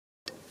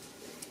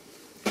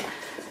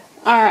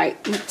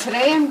Alright,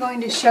 today I'm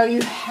going to show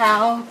you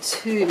how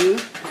to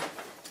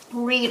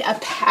read a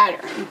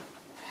pattern.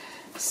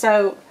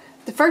 So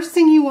the first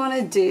thing you want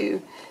to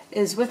do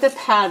is with a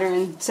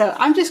pattern, so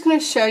I'm just going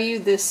to show you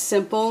this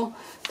simple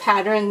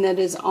pattern that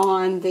is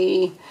on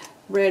the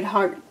Red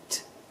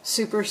Heart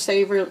Super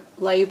Saver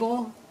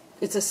label.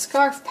 It's a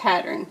scarf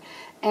pattern,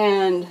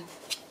 and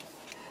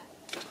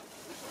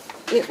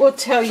it will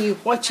tell you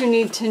what you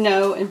need to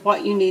know and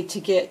what you need to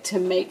get to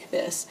make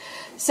this.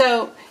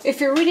 So if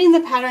you're reading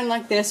the pattern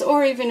like this,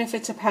 or even if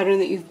it's a pattern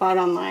that you've bought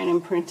online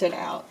and printed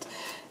out,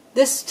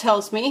 this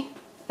tells me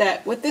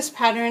that with this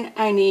pattern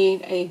I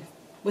need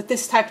with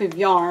this type of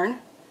yarn,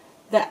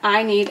 that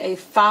I need a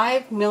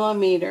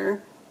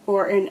 5mm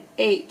or an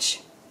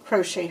H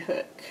crochet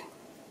hook.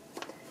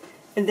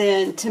 And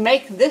then to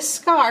make this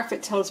scarf,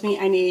 it tells me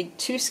I need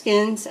 2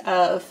 skeins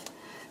of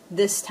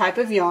this type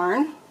of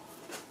yarn.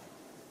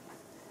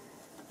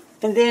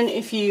 And then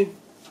if you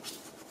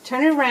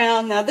turn it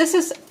around, now this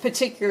is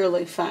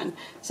particularly fun.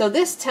 So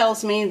this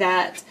tells me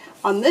that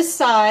on this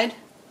side,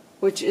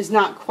 which is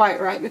not quite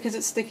right because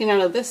it's sticking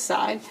out of this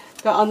side,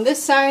 but on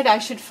this side I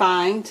should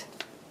find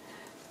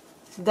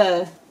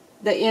the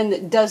end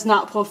that does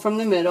not pull from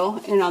the middle,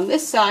 and on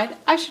this side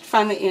I should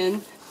find the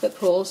end that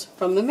pulls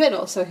from the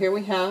middle. So here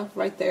we have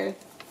right there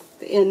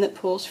the end that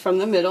pulls from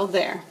the middle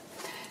there.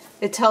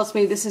 It tells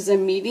me this is a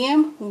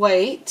medium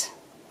weight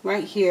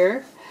right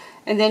here.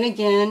 And then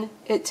again,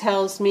 it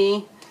tells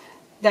me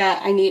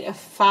that I need a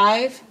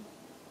 5.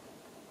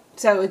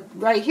 So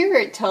right here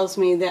it tells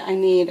me that I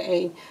need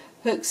a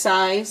hook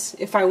size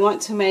if I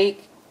want to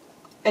make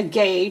a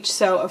gauge.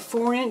 So a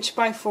 4"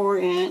 by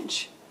 4"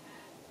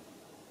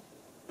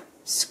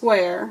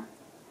 square.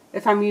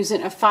 If I'm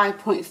using a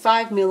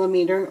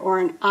 5.5mm or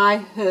an I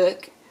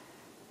hook,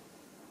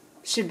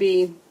 should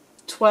be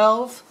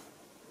 12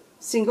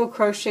 single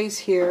crochets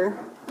here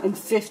and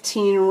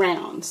 15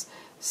 rounds.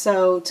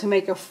 So to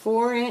make a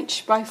 4"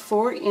 by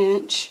 4",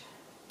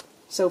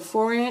 so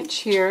 4"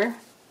 here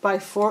by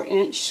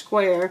 4"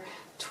 square,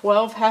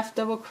 12 half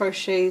double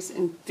crochets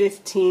and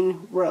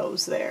 15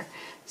 rows there.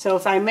 So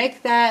if I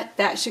make that,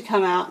 that should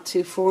come out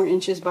to 4"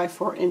 by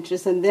 4",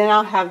 and then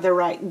I'll have the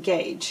right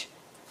gauge.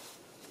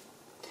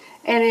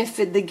 And if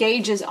the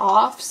gauge is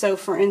off, so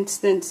for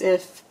instance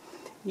if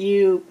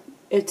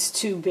it's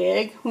too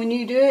big when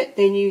you do it,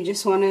 then you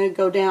just want to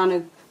go down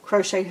a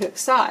crochet hook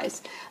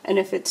size, and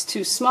if it's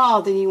too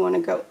small, then you want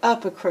to go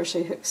up a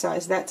crochet hook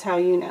size. That's how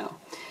you know.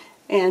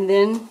 And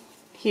then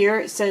here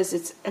it says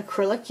it's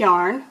acrylic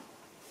yarn,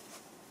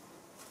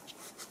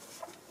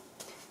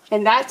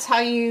 and that's how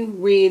you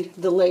read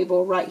the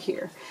label right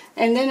here.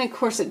 And then of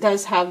course it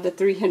does have the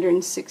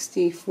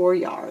 364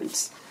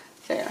 yards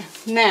there.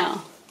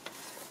 Now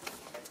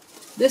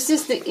this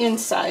is the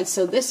inside,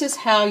 so this is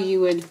how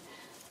you would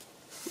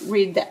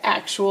read the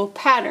actual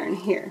pattern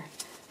here.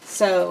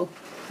 So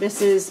this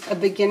is a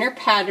beginner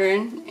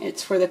pattern.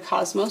 It's for the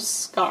Cosmos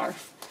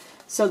scarf.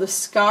 So the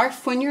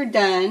scarf, when you're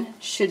done,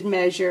 should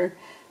measure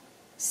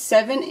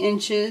 7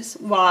 inches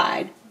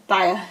wide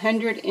by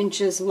 100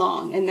 inches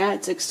long, and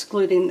that's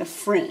excluding the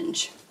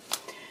fringe.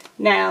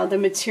 Now the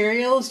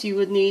materials you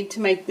would need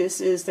to make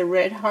this is the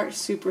Red Heart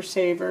Super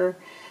Saver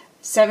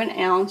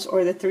 7-ounce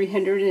or the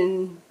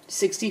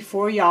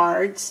 364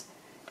 yards.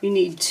 You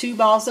need 2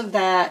 balls of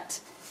that,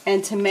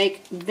 and to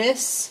make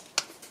this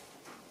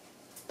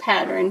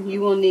pattern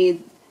you will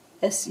need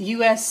a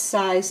US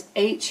size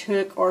H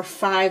hook or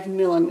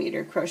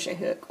 5mm crochet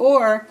hook,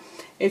 or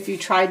if you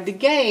tried the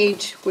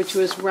gauge, which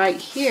was right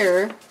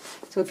here,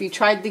 so if you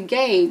tried the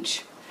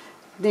gauge,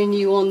 then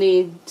you will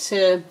need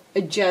to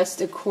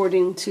adjust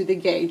according to the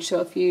gauge. So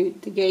if you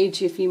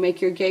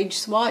make your gauge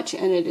swatch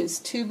and it is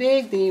too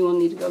big, then you will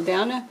need to go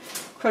down a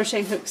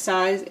crochet hook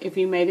size. If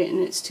you made it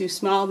and it's too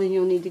small, then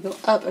you'll need to go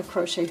up a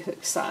crochet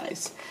hook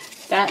size.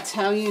 That's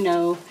how you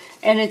know.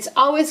 And it's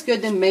always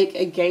good to make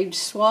a gauge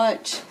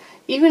swatch.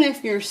 Even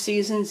if you're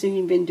seasoned and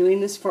you've been doing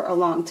this for a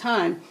long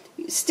time,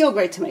 it's still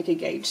great to make a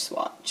gauge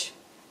swatch.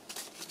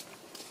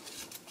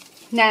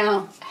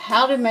 Now,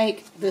 how to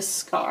make this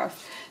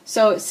scarf.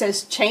 So it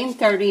says chain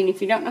 30, and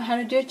if you don't know how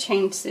to do a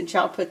chain stitch,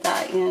 I'll put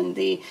that in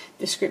the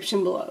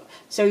description below.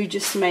 So you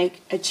just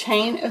make a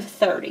chain of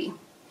 30.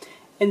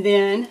 And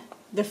then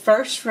the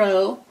first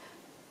row,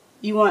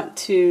 you want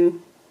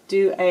to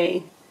do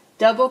a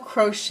double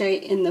crochet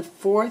in the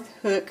 4th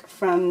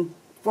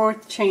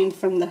chain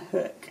from the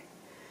hook.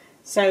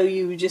 So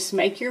you just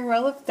make your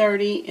row of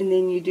 30, and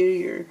then you do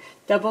your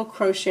double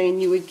crochet,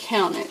 and you would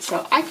count it.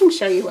 So I can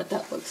show you what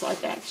that looks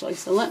like actually.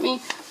 So let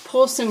me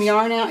pull some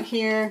yarn out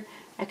here.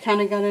 I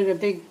kind of got it a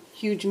big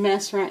huge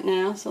mess right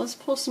now, so let's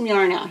pull some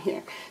yarn out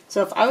here.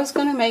 So if I was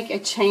going to make a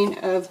chain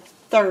of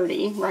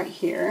 30 right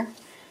here,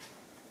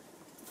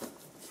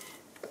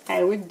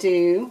 I would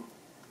do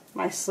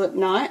my slip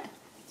knot.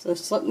 So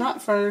slip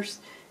knot first,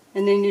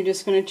 and then you're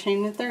just going to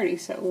chain the 30.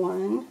 So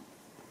 1,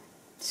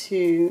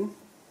 2,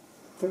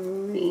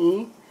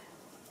 3,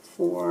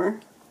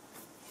 4,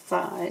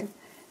 5,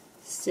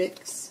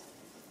 6,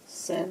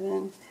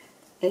 7,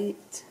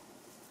 8,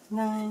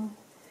 9,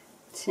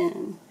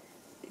 10,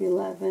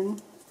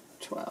 11,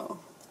 12,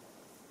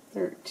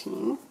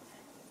 13,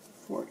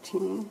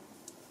 14,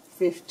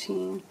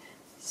 15,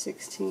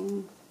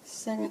 16,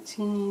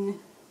 17,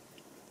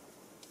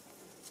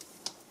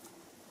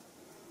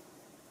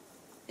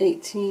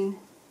 18,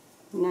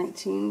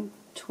 19,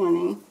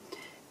 20,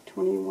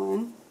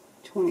 21,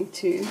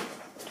 22,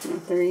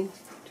 23,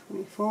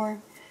 24,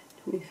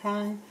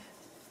 25,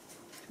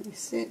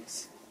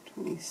 26,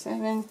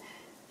 27,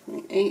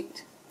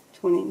 28,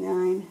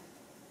 29,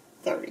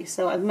 30.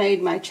 So I've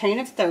made my chain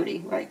of 30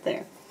 right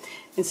there.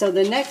 And so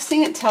the next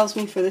thing it tells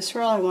me for this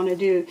row I want to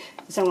do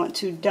is I want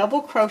to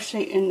double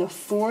crochet in the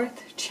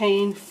 4th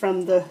chain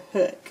from the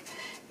hook.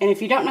 And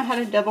if you don't know how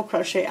to double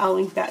crochet, I'll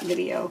link that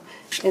video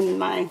in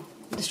my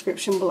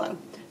description below.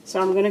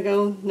 So I'm going to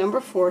go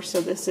number 4.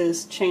 So this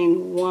is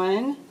chain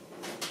 1,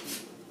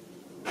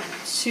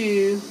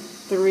 2,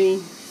 3,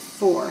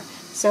 4.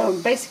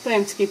 So basically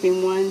I'm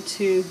skipping 1,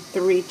 2,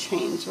 3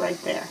 chains right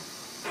there.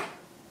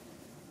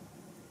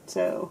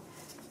 So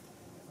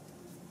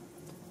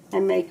I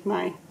make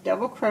my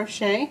double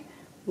crochet,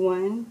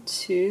 1,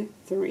 2,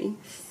 3,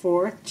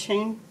 4th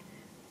chain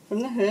from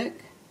the hook,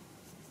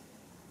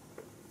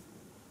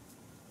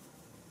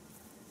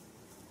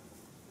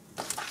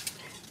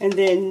 and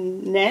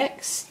then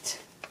next,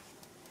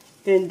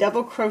 then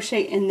double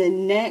crochet in the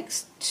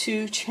next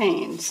 2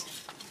 chains.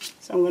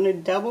 So I'm going to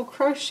double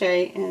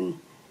crochet, and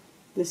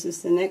this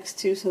is the next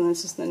 2, so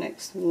this is the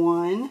next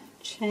 1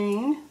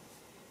 chain,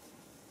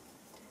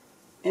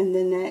 and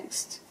the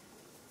next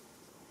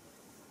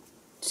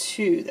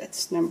 2,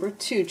 that's number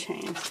 2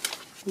 chain.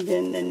 And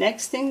then the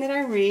next thing that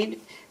I read,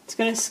 it's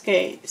going to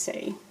say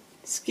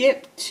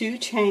skip 2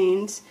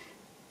 chains,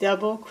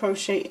 double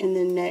crochet in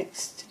the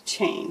next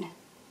chain,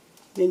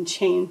 then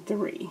chain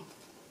 3.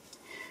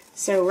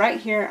 So right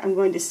here I'm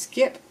going to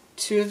skip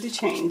 2 of the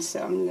chains.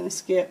 So I'm going to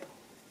skip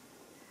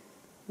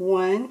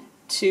 1,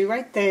 2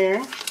 right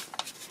there,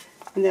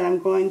 and then I'm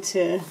going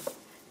to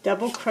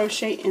double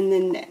crochet in the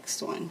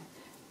next one.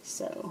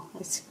 So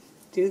let's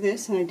do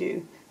this, and I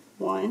do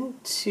 1,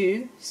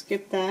 2,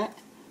 skip that,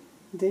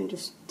 then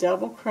just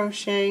double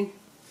crochet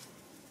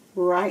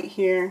right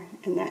here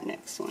in that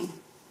next one.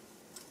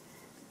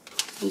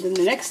 And then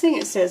the next thing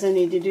it says I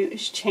need to do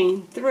is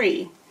chain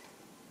 3.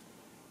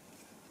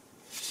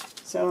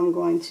 So I'm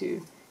going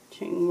to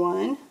chain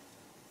 1,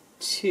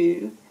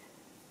 2,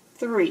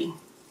 3.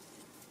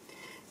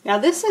 Now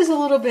this is a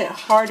little bit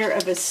harder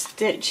of a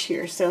stitch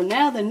here. So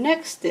now the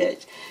next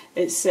stitch,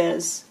 it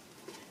says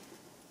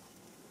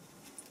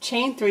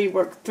chain 3,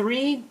 work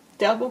 3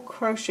 double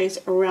crochets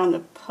around the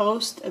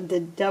post of the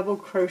double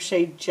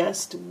crochet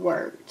just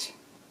worked.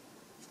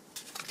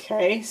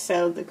 Okay,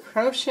 so the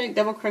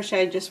double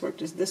crochet I just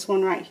worked is this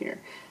one right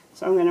here.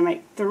 So I'm going to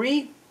make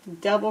 3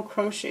 double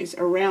crochets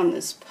around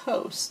this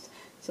post.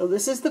 So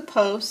this is the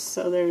post,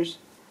 so there's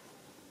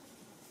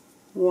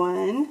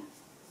 1,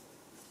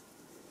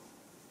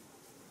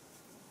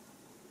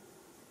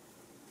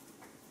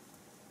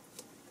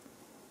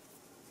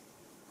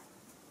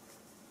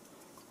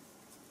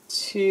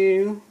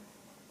 2,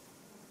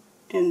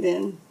 and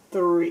then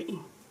 3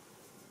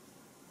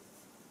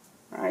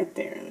 right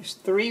there. There's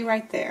 3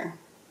 right there.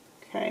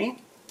 Okay,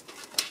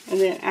 and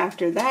then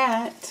after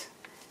that,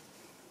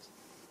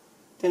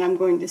 then I'm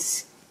going to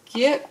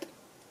skip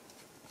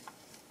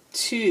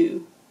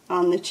 2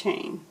 on the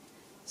chain.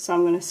 So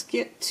I'm going to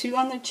skip 2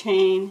 on the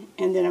chain,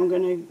 and then I'm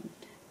going to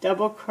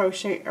double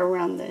crochet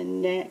around the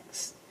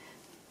next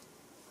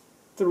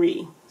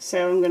 3.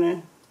 So I'm going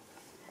to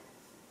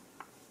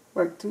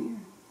work through,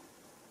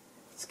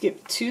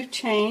 skip 2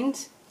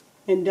 chains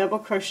and double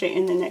crochet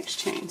in the next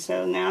chain.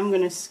 So now I'm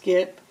going to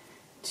skip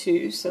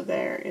 2, so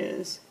there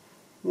is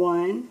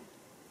 1,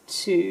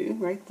 2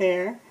 right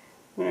there.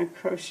 I'm going to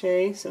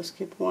crochet, so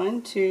skip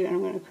 1, 2, and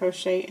I'm going to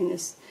crochet in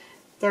this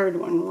third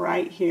one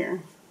right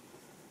here.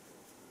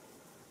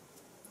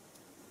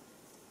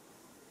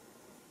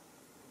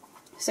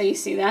 So you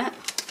see that?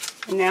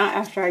 And now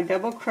after I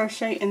double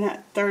crochet in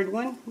that third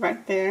one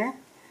right there,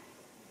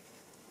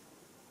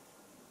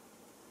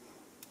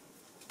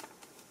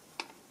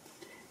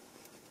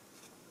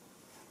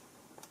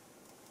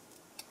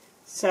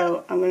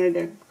 so I'm going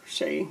to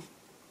crochet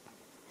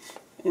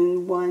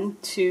in 1,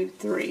 2,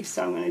 3.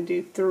 So I'm going to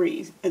do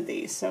 3 of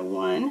these. So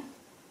 1,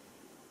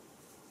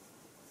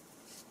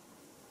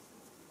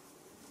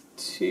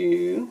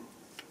 2,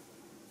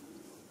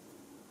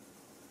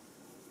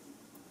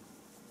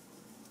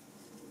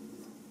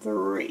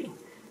 3.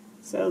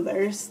 So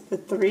there's the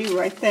 3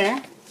 right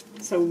there.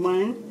 So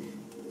 1,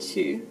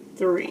 2,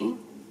 3.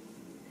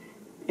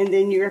 And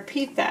then you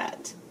repeat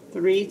that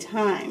 3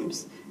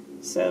 times.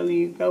 So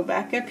you go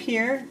back up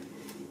here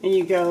and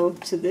you go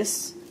to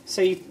this.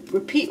 So you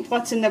repeat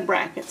what's in the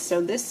brackets.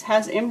 So this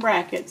has in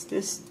brackets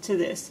this to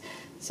this.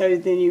 So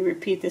then you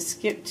repeat the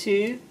skip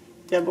 2,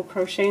 double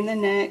crochet in the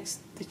next,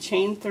 the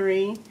chain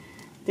 3,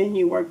 then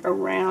you work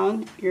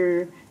around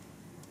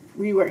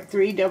you work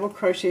 3 double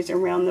crochets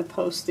around the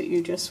post that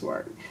you just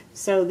worked.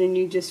 So then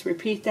you just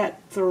repeat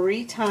that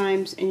 3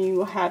 times, and you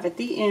will have at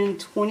the end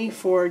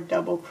 24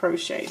 double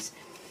crochets.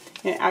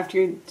 And after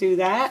you do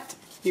that,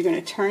 you're going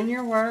to turn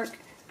your work,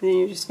 and then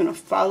you're just going to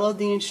follow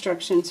the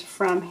instructions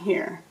from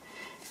here.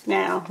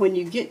 Now, when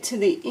you get to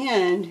the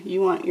end,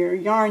 you want your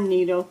yarn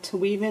needle to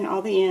weave in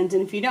all the ends.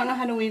 And if you don't know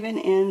how to weave in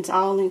ends,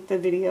 I'll link the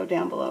video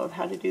down below of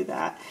how to do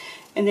that.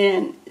 And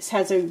then it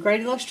has a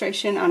great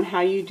illustration on how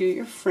you do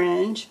your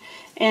fringe.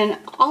 And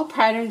all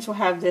patterns will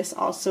have this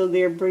also,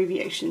 the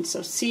abbreviation.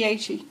 So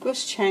CH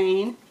equals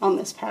chain on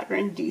this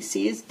pattern,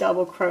 DC is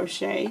double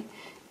crochet,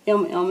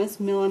 MM is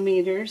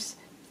millimeters,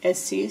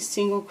 SC is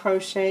single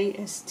crochet,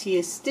 ST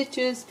is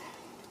stitches,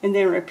 and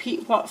then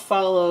repeat what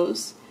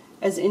follows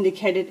as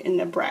indicated in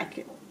the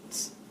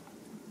brackets.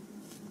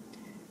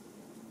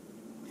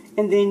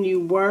 And then you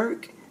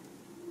work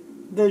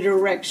the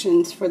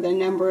directions for the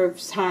number of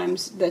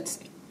times that's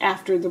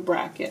after the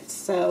brackets.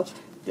 So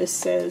this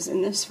says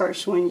in this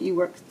first one you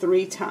work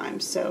 3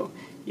 times. So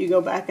you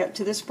go back up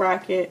to this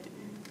bracket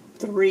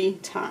 3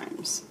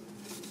 times.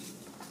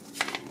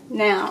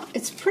 Now,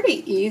 it's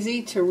pretty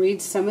easy to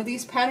read some of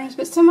these patterns,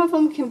 but some of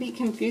them can be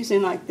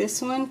confusing, like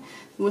this one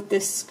with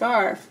this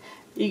scarf.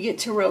 You get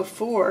to row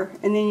 4,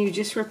 and then you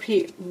just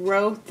repeat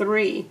row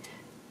 3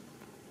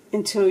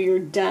 until you're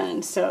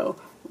done. So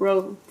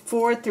row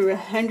 4 through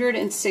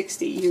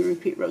 160, you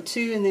repeat row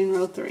 2 and then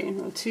row 3,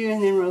 and row 2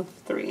 and then row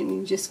 3, and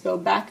you just go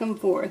back and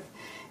forth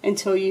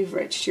until you've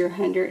reached your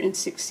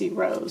 160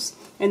 rows,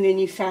 and then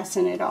you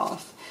fasten it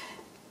off.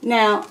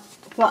 Now,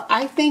 what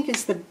I think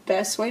is the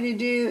best way to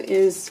do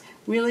is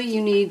really you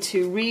need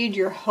to read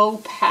your whole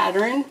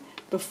pattern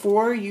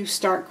before you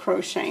start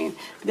crocheting.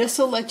 This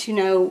will let you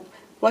know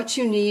what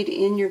you need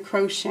in your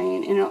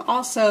crocheting, and it'll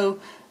also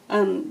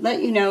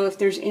let you know if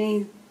there's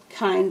any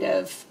kind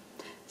of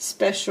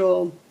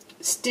special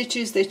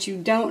stitches that you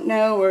don't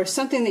know or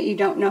something that you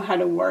don't know how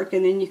to work,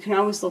 and then you can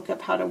always look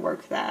up how to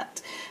work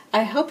that.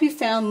 I hope you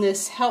found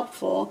this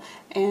helpful,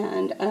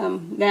 and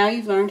now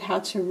you've learned how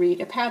to read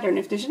a pattern.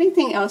 If there's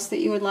anything else that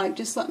you would like,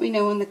 just let me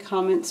know in the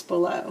comments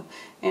below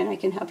and I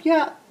can help you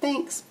out.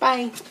 Thanks.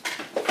 Bye.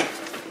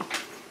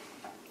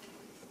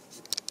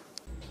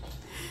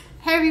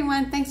 Hey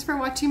everyone, thanks for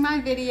watching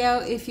my video.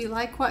 If you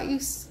like what you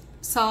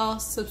saw,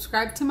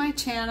 subscribe to my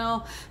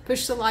channel,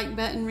 push the like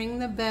button, ring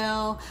the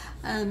bell.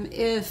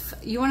 If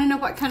you want to know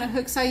what kind of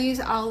hooks I use,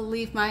 I'll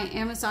leave my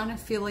Amazon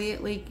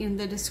affiliate link in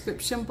the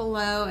description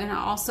below, and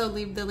I'll also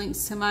leave the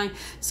links to my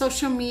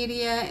social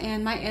media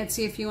and my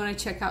Etsy if you want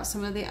to check out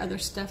some of the other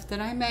stuff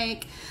that I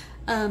make.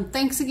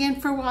 Thanks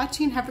again for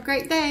watching. Have a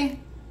great day.